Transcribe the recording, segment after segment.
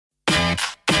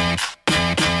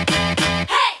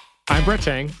I'm Brett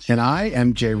Chang. And I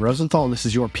am Jay Rosenthal, and this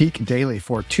is your Peak Daily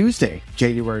for Tuesday,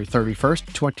 January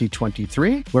 31st,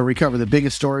 2023, where we cover the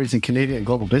biggest stories in Canadian and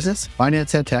global business,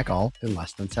 finance, and tech, all in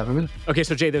less than 7 minutes. Okay,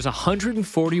 so Jay, there's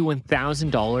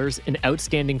 $141,000 in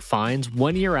outstanding fines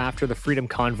 1 year after the Freedom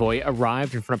Convoy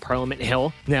arrived in front of Parliament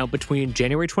Hill. Now, between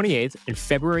January 28th and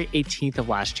February 18th of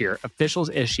last year,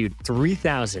 officials issued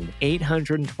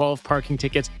 3,812 parking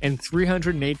tickets and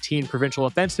 318 provincial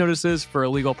offense notices for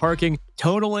illegal parking,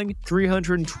 totaling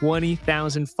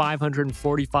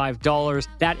 $320,545.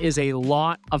 That is a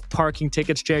lot of parking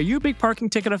tickets. Jay, are you a big parking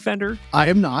ticket offender? I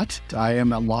am not. I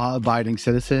am a law-abiding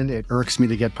citizen. It irks me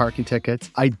to get parking tickets.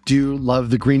 I do love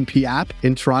the Green P app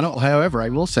in Toronto. However, I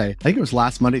will say, I think it was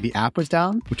last Monday, the app was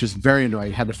down, which was very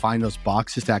annoying. You had to find those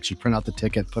boxes to actually print out the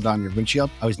ticket, put it on your windshield.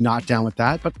 I was not down with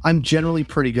that, but I'm generally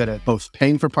pretty good at both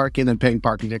paying for parking and paying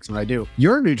parking tickets when I do.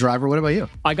 You're a new driver. What about you?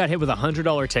 I got hit with a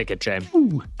 $100 ticket, Jay.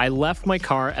 Ooh. I left my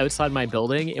car outside my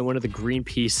building in one of the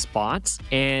Greenpeace spots,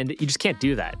 and you just can't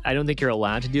do that. I don't think you're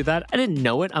allowed to do that. I didn't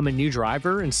know it. I'm a new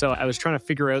driver, and so I was trying to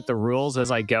figure out the rules as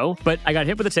I go. But I got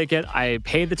hit with a ticket. I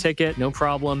paid the ticket, no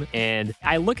problem. And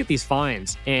I look at these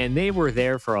fines, and they were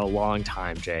there for a long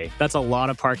time, Jay. That's a lot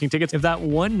of parking tickets. If that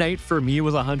one night for me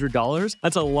was $100,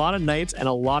 that's a lot of nights and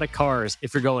a lot of cars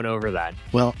if you're going over that.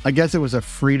 Well, I guess it was a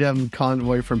freedom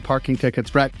convoy from parking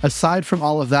tickets. Brett, aside from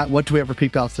all of that, what do we have for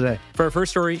Peak Pals today? For our first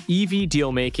story, EV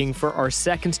deal making. For our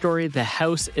second story, the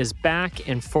House is back.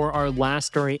 And for our last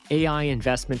story, AI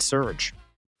investment surge.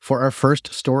 For our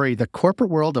first story, the corporate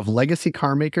world of legacy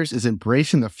car makers is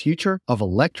embracing the future of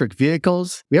electric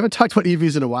vehicles. We haven't talked about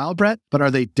EVs in a while, Brett, but are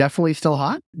they definitely still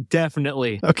hot?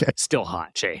 Definitely. Okay. Still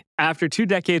hot, Jay. After 2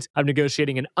 decades of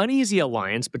negotiating an uneasy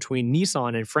alliance between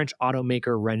Nissan and French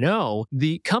automaker Renault,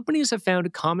 the companies have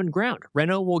found common ground.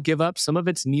 Renault will give up some of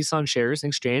its Nissan shares in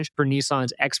exchange for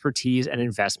Nissan's expertise and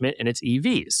investment in its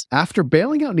EVs. After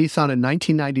bailing out Nissan in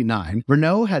 1999,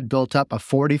 Renault had built up a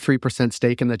 43%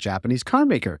 stake in the Japanese car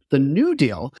maker. The new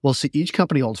deal will see each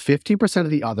company hold 50%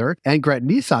 of the other and grant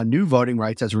Nissan new voting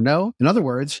rights as Renault. In other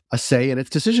words, a say in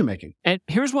its decision-making. And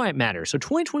here's why it matters. So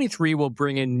 2023 will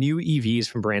bring in new EVs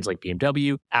from brands like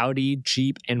BMW, Audi,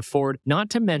 Jeep, and Ford, not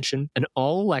to mention an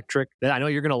all-electric, I know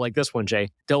you're going to like this one, Jay,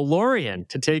 DeLorean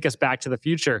to take us back to the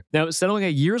future. Now, settling a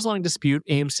years-long dispute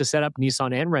aims to set up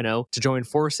Nissan and Renault to join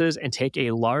forces and take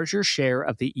a larger share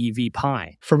of the EV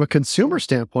pie. From a consumer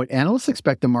standpoint, analysts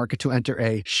expect the market to enter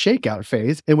a shakeout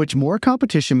phase in which more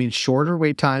competition means shorter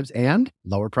wait times and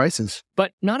lower prices.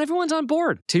 But not everyone's on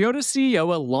board. Toyota's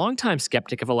CEO, a longtime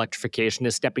skeptic of electrification,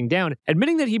 is stepping down,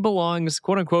 admitting that he belongs,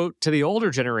 quote unquote, to the older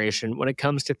generation when it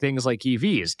comes to things like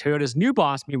EVs. Toyota's new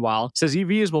boss, meanwhile, says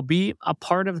EVs will be a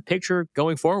part of the picture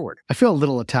going forward. I feel a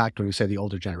little attacked when you say the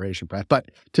older generation, Brett,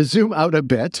 but to zoom out a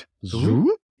bit,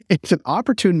 it's an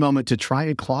opportune moment to try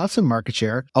and claw some market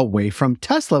share away from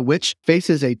Tesla, which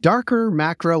faces a darker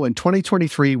macro in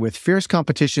 2023 with fierce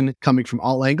competition coming from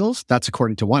all angles. That's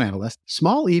according to one analyst.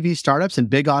 Small EV startups and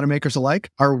big automakers alike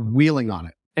are wheeling on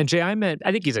it. And Jay, I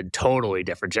think he's a totally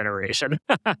different generation.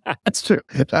 That's true.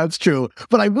 That's true.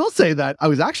 But I will say that I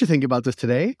was actually thinking about this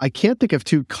today. I can't think of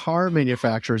two car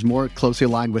manufacturers more closely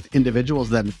aligned with individuals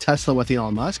than Tesla with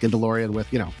Elon Musk and DeLorean with,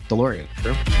 DeLorean.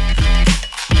 True.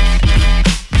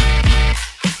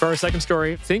 For our second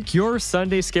story, think your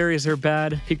Sunday scaries are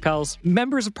bad? Peak Pals,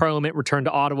 members of Parliament returned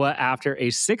to Ottawa after a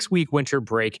 6-week winter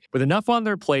break with enough on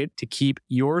their plate to keep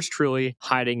yours truly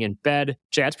hiding in bed.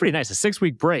 Jay, that's pretty nice, a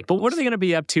 6-week break. But what are they going to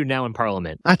be up to now in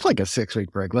Parliament? I'd like a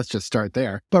 6-week break. Let's just start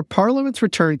there. But Parliament's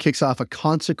return kicks off a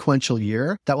consequential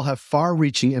year that will have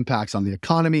far-reaching impacts on the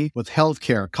economy, with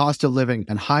healthcare, cost of living,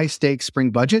 and high-stakes spring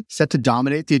budget set to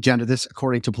dominate the agenda, this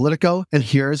according to Politico. And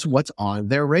here's what's on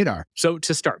their radar. So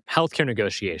to start, healthcare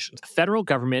negotiations. The federal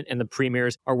government and the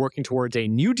premiers are working towards a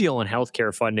new deal on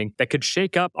healthcare funding that could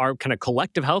shake up our kind of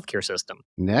collective healthcare system.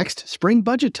 Next, spring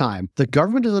budget time. The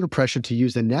government is under pressure to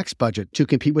use the next budget to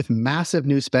compete with massive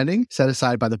new spending set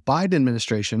aside by the Biden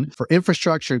administration for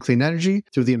infrastructure and clean energy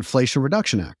through the Inflation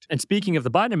Reduction Act. And speaking of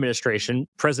the Biden administration,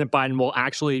 President Biden will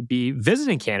actually be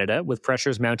visiting Canada with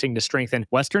pressures mounting to strengthen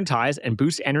Western ties and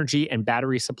boost energy and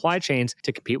battery supply chains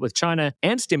to compete with China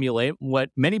and stimulate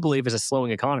what many believe is a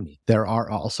slowing economy. There are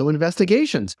also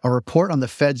investigations. A report on the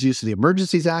Fed's use of the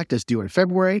Emergencies Act is due in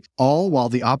February, all while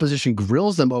the opposition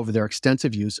grills them over their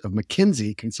extensive use of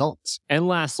McKinsey consultants. And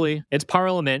lastly, it's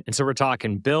Parliament, and so we're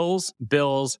talking bills.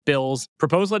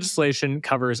 Proposed legislation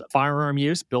covers firearm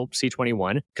use, Bill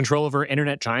C-21, control over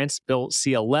internet giants, Bill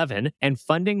C-11, and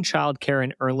funding childcare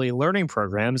and early learning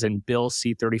programs in Bill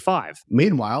C-35.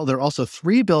 Meanwhile, there are also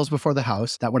 3 bills before the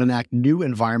House that would enact new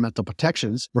environmental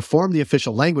protections, reform the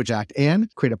Official Language Act, and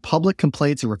create a public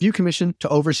complaints Compliance and Review Commission to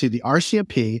oversee the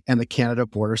RCMP and the Canada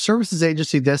Border Services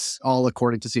Agency, this all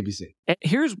according to CBC. And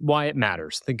here's why it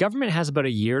matters. The government has about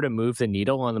a year to move the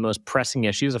needle on the most pressing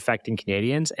issues affecting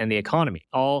Canadians and the economy,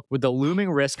 all with the looming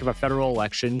risk of a federal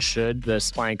election should the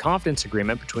supply and confidence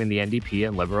agreement between the NDP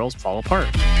and Liberals fall apart.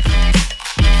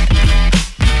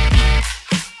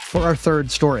 For our third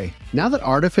story, now that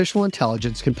artificial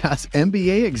intelligence can pass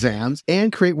MBA exams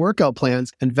and create workout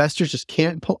plans, investors just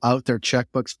can't pull out their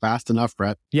checkbooks fast enough,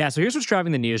 Brett. Yeah, so here's what's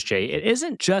driving the news, Jay. It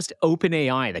isn't just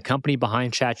OpenAI, the company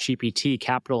behind ChatGPT,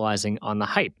 capitalizing on the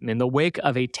hype. In the wake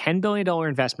of a $10 billion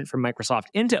investment from Microsoft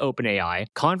into OpenAI,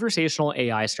 conversational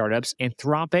AI startups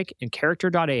Anthropic and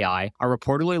Character.ai are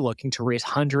reportedly looking to raise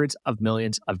hundreds of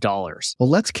millions of dollars. Well,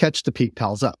 let's catch the peak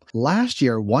pals up. Last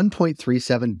year,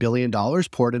 $1.37 billion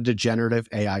poured into generative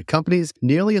AI companies,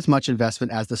 nearly as much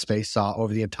investment as the space saw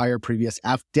over the entire previous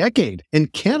half-decade. In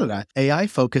Canada,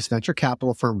 AI-focused venture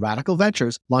capital firm Radical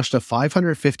Ventures launched a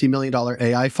 $550 million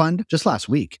AI fund just last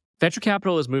week. Venture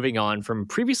capital is moving on from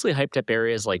previously hyped up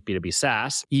areas like B2B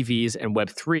SaaS, EVs, and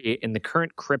Web3. In the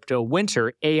current crypto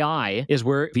winter, AI is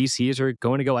where VCs are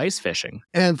going to go ice fishing.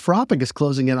 Anthropic is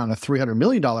closing in on a $300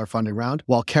 million funding round,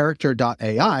 while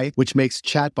Character.ai, which makes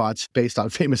chatbots based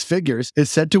on famous figures, is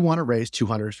said to want to raise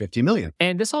 $250 million.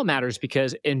 And this all matters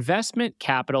because investment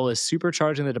capital is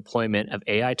supercharging the deployment of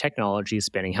AI technologies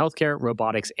spanning healthcare,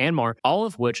 robotics, and more, all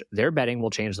of which they're betting will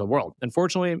change the world.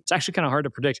 Unfortunately, it's actually kind of hard to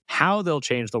predict how they'll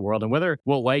change the world and whether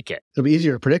we'll like it. It'll be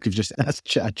easier to predict if you just ask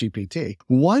ChatGPT.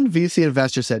 One VC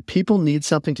investor said people need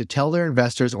something to tell their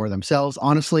investors or themselves,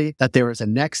 honestly, that there is a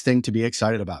next thing to be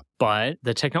excited about. But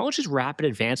the technology's rapid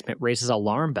advancement raises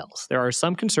alarm bells. There are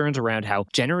some concerns around how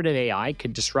generative AI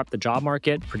could disrupt the job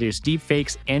market, produce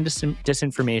deepfakes and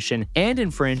disinformation, and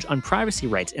infringe on privacy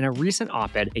rights. In a recent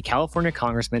op-ed, a California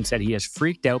congressman said he is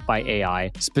freaked out by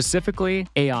AI, specifically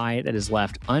AI that is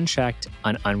left unchecked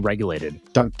and unregulated.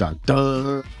 Dun, dun,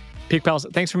 dun. Peak Pals,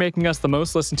 thanks for making us the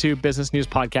most listened to business news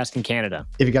podcast in Canada.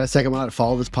 If you got a second, why not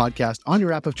follow this podcast on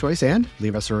your app of choice and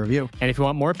leave us a review. And if you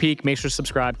want more Peak, make sure to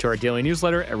subscribe to our daily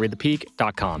newsletter at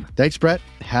readthepeak.com. Thanks, Brett.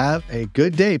 Have a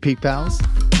good day, Peak Pals.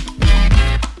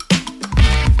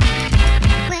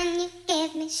 When you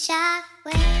give me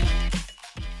shockwave.